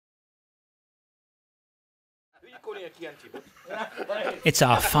It's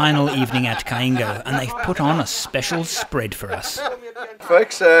our final evening at Kaingo, and they've put on a special spread for us.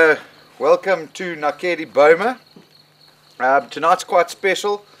 Folks, welcome to Nakedi Boma. Tonight's quite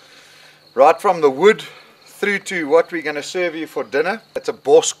special. Right from the wood through to what we're going to serve you for dinner. It's a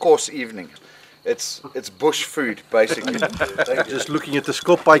boss course evening. It's bush food, basically. Just looking at the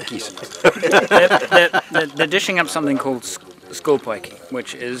skopaikies. They're dishing up something called skopaikie,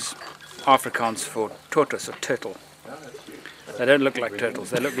 which is Afrikaans for tortoise or turtle. They don't look like turtles,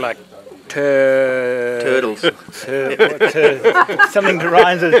 they look like Turtles. something that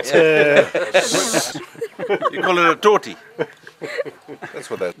rhymes with You call it a tortie. That's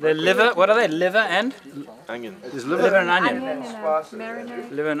what that. The liver, what are they? Liver and? Onion. Liver and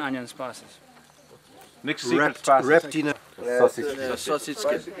onion. Liver and onion spices. Mixed secret spices. Wrapped in a Sausage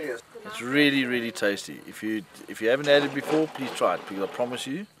skin. It's really, really tasty. If you haven't had it before, please try it, because I promise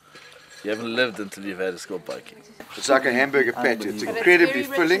you, you haven't lived until you've had a skopaikie. It's like a hamburger patty. It's incredibly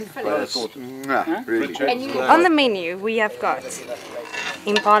filling, but it's really. On the menu we have got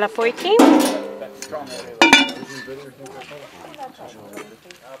impala potjie,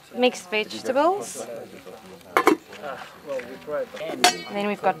 mixed vegetables, then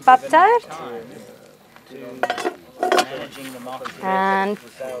we've got pap tart and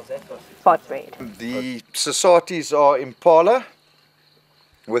pot bread. The societies are impala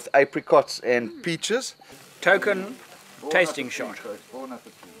with apricots and peaches. Token tasting shot. How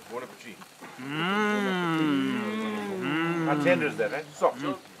tender is that, eh? Soft.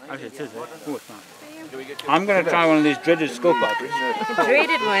 I'm going to try one of these dreaded skopaikies.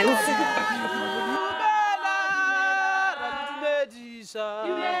 Dreaded ones.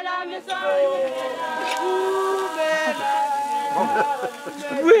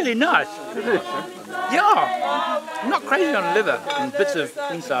 Really nice. Yeah. I'm not crazy on liver and bits of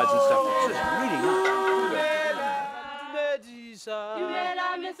insides and stuff. It's just really nice.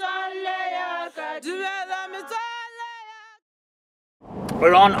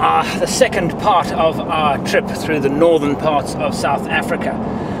 We're on the second part of our trip through the northern parts of South Africa.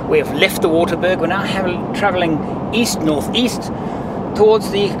 We have left the Waterberg. We're now travelling east-northeast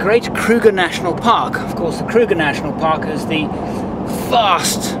towards the great Kruger National Park. Of course, the Kruger National Park is the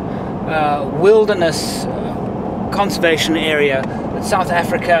vast wilderness conservation area that South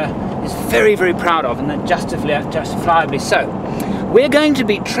Africa is very, very proud of, and justifiably so. We're going to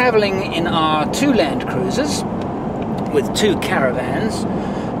be travelling in our two land cruisers with two caravans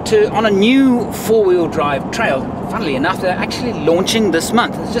on a new four-wheel drive trail. Funnily enough, they're actually launching this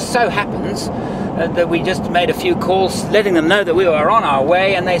month. It just so happens that we just made a few calls letting them know that we were on our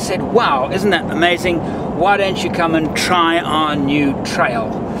way, and they said, wow, isn't that amazing? Why don't you come and try our new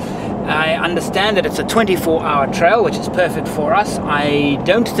trail? I understand that it's a 24-hour trail, which is perfect for us. I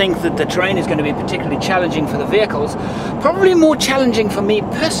don't think that the terrain is going to be particularly challenging for the vehicles. Probably more challenging for me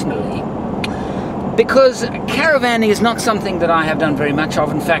personally, because caravanning is not something that I have done very much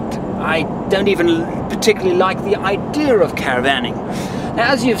of. In fact, I don't even particularly like the idea of caravanning. Now,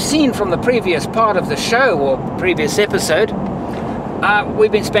 as you've seen from the previous part of the show, or previous episode,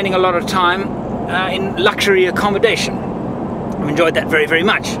 we've been spending a lot of time in luxury accommodation. I've enjoyed that very, very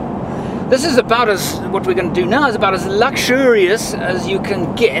much. This is what we're going to do now is about as luxurious as you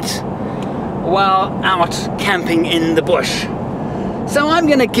can get while out camping in the bush. So I'm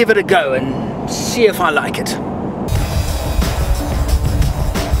going to give it a go and see if I like it.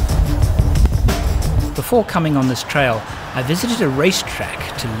 Before coming on this trail, I visited a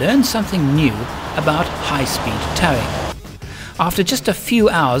racetrack to learn something new about high-speed towing. After just a few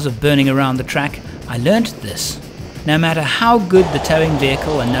hours of burning around the track, I learned this. No matter how good the towing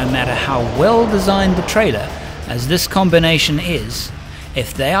vehicle and no matter how well designed the trailer, as this combination is,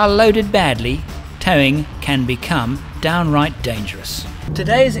 if they are loaded badly, towing can become downright dangerous.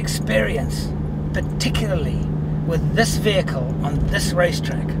 Today's experience, particularly with this vehicle on this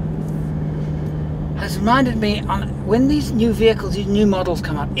racetrack, has reminded me when these new vehicles, these new models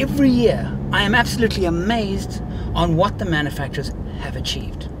come out every year, I am absolutely amazed on what the manufacturers have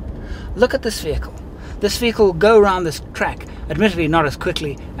achieved. Look at this vehicle. This vehicle will go around this track, admittedly not as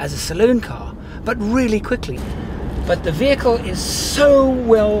quickly as a saloon car, but really quickly. But the vehicle is so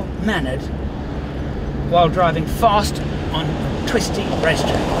well mannered while driving fast on a twisty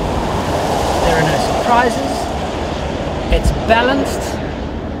racetrack. There are no surprises. It's balanced.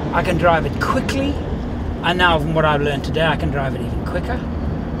 I can drive it quickly. And now from what I've learned today, I can drive it even quicker.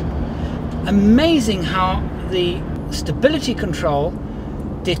 Amazing how the stability control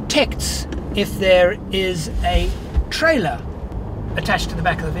detects if there is a trailer attached to the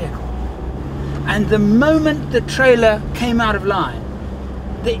back of the vehicle. And the moment the trailer came out of line,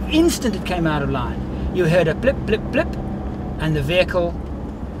 the instant it came out of line, you heard a blip, blip, blip, and the vehicle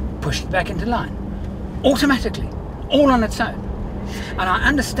pushed back into line, automatically, all on its own. And I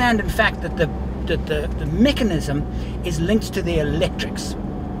understand, in fact, that the mechanism is linked to the electrics.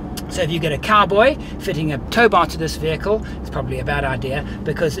 So if you get a cowboy fitting a tow bar to this vehicle, it's probably a bad idea,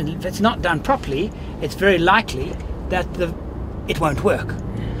 because if it's not done properly, it's very likely that it won't work.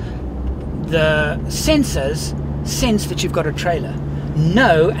 The sensors sense that you've got a trailer,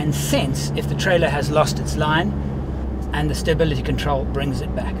 know and sense if the trailer has lost its line, and the stability control brings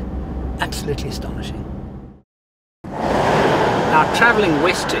it back. Absolutely astonishing. Now, travelling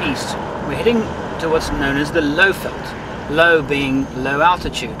west to east, we're heading to what's known as the low veld, low being low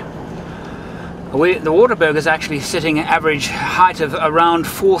altitude. The Waterberg is actually sitting at average height of around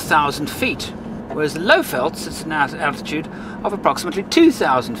 4,000 feet, whereas the low veld sits at an altitude of approximately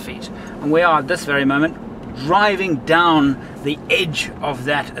 2,000 feet. And we are at this very moment driving down the edge of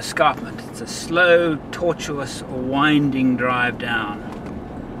that escarpment. It's a slow, tortuous, winding drive down.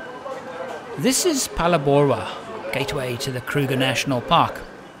 This is Phalaborwa, gateway to the Kruger National Park.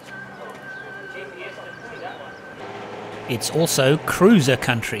 It's also cruiser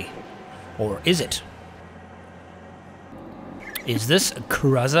country. Or is it? Is this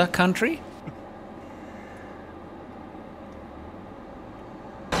cruiser country?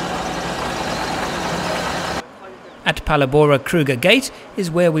 At Phalaborwa Kruger Gate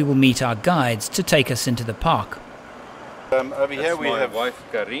is where we will meet our guides to take us into the park. Over here we have wife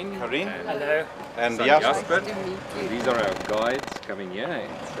Karin. Hello. And Son Jasper. These are our guides coming here.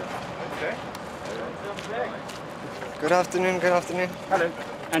 Okay. Good afternoon, good afternoon. Hello.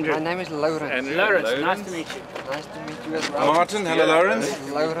 Andrew. My name is Lawrence. Lawrence, nice to meet you. Nice to meet you as well. Martin, hello Lawrence.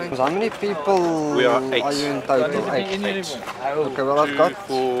 Lawrence. How many people We are 8. are you in total? 8. Oh, Okay, well I've got...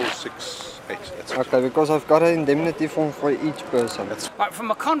 4, 6, 8. That's it. Okay, because I've got an indemnity form for each person. right,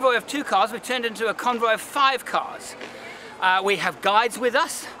 from a convoy of 2 cars, we've turned into a convoy of 5 cars. We have guides with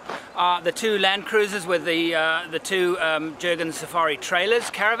us, the 2 Land Cruisers with the 2 Jurgen Safari trailers,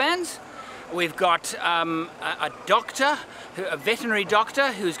 caravans. We've got a doctor, a veterinary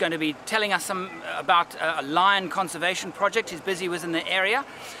doctor, who's going to be telling us about a lion conservation project he's busy with in the area.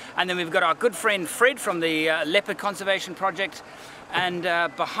 And then we've got our good friend Fred from the Leopard conservation project. And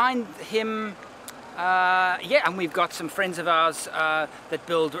behind him, and we've got some friends of ours that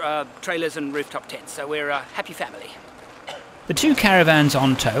build trailers and rooftop tents. So we're a happy family. The 2 caravans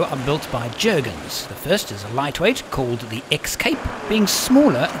on tow are built by Jurgens. The first is a lightweight called the X-Cape. Being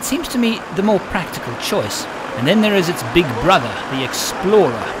smaller, it seems to me the more practical choice. And then there is its big brother, the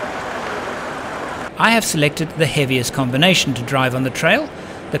Explorer. I have selected the heaviest combination to drive on the trail,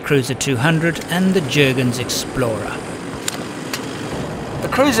 the Cruiser 200 and the Jurgens Explorer.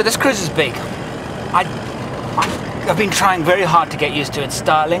 This cruiser's big. I've been trying very hard to get used to its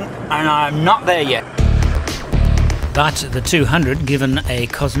styling, and I'm not there yet. But the 200, given a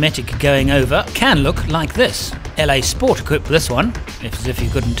cosmetic going over, can look like this. LA Sport equipped this one, as if you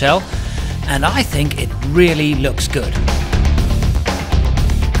couldn't tell, and I think it really looks good.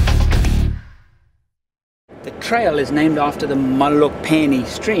 The trail is named after the Malopeni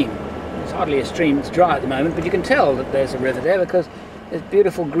stream. It's hardly a stream, it's dry at the moment, but you can tell that there's a river there because there's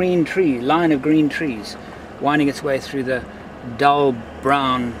beautiful green line of green trees winding its way through the dull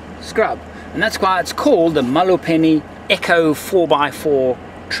brown scrub. And that's why it's called the Malopeni Echo 4x4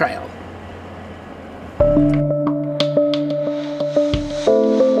 Trail.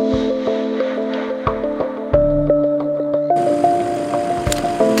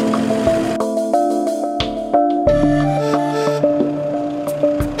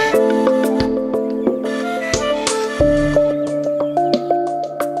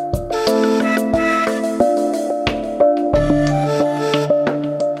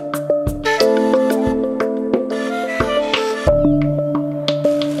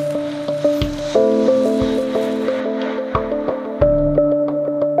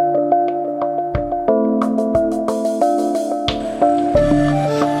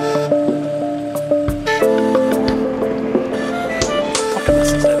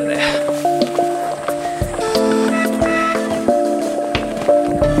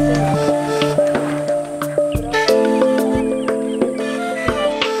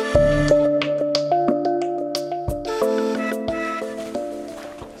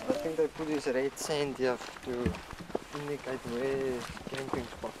 Red sand here to indicate where camping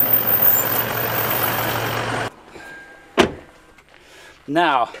spot.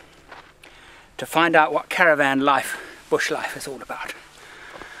 Now, to find out what caravan life, bush life is all about.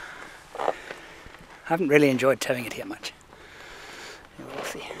 I haven't really enjoyed towing it here much. We'll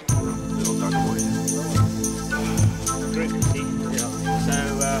see.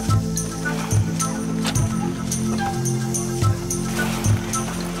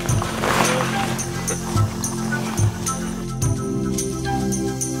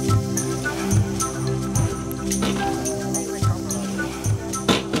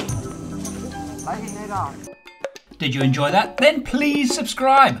 Did you enjoy that? Then please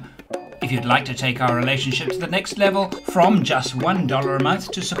subscribe. If you'd like to take our relationship to the next level from just $1 a month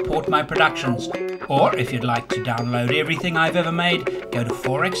to support my productions, or if you'd like to download everything I've ever made, go to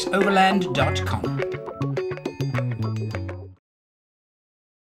forexoverland.com.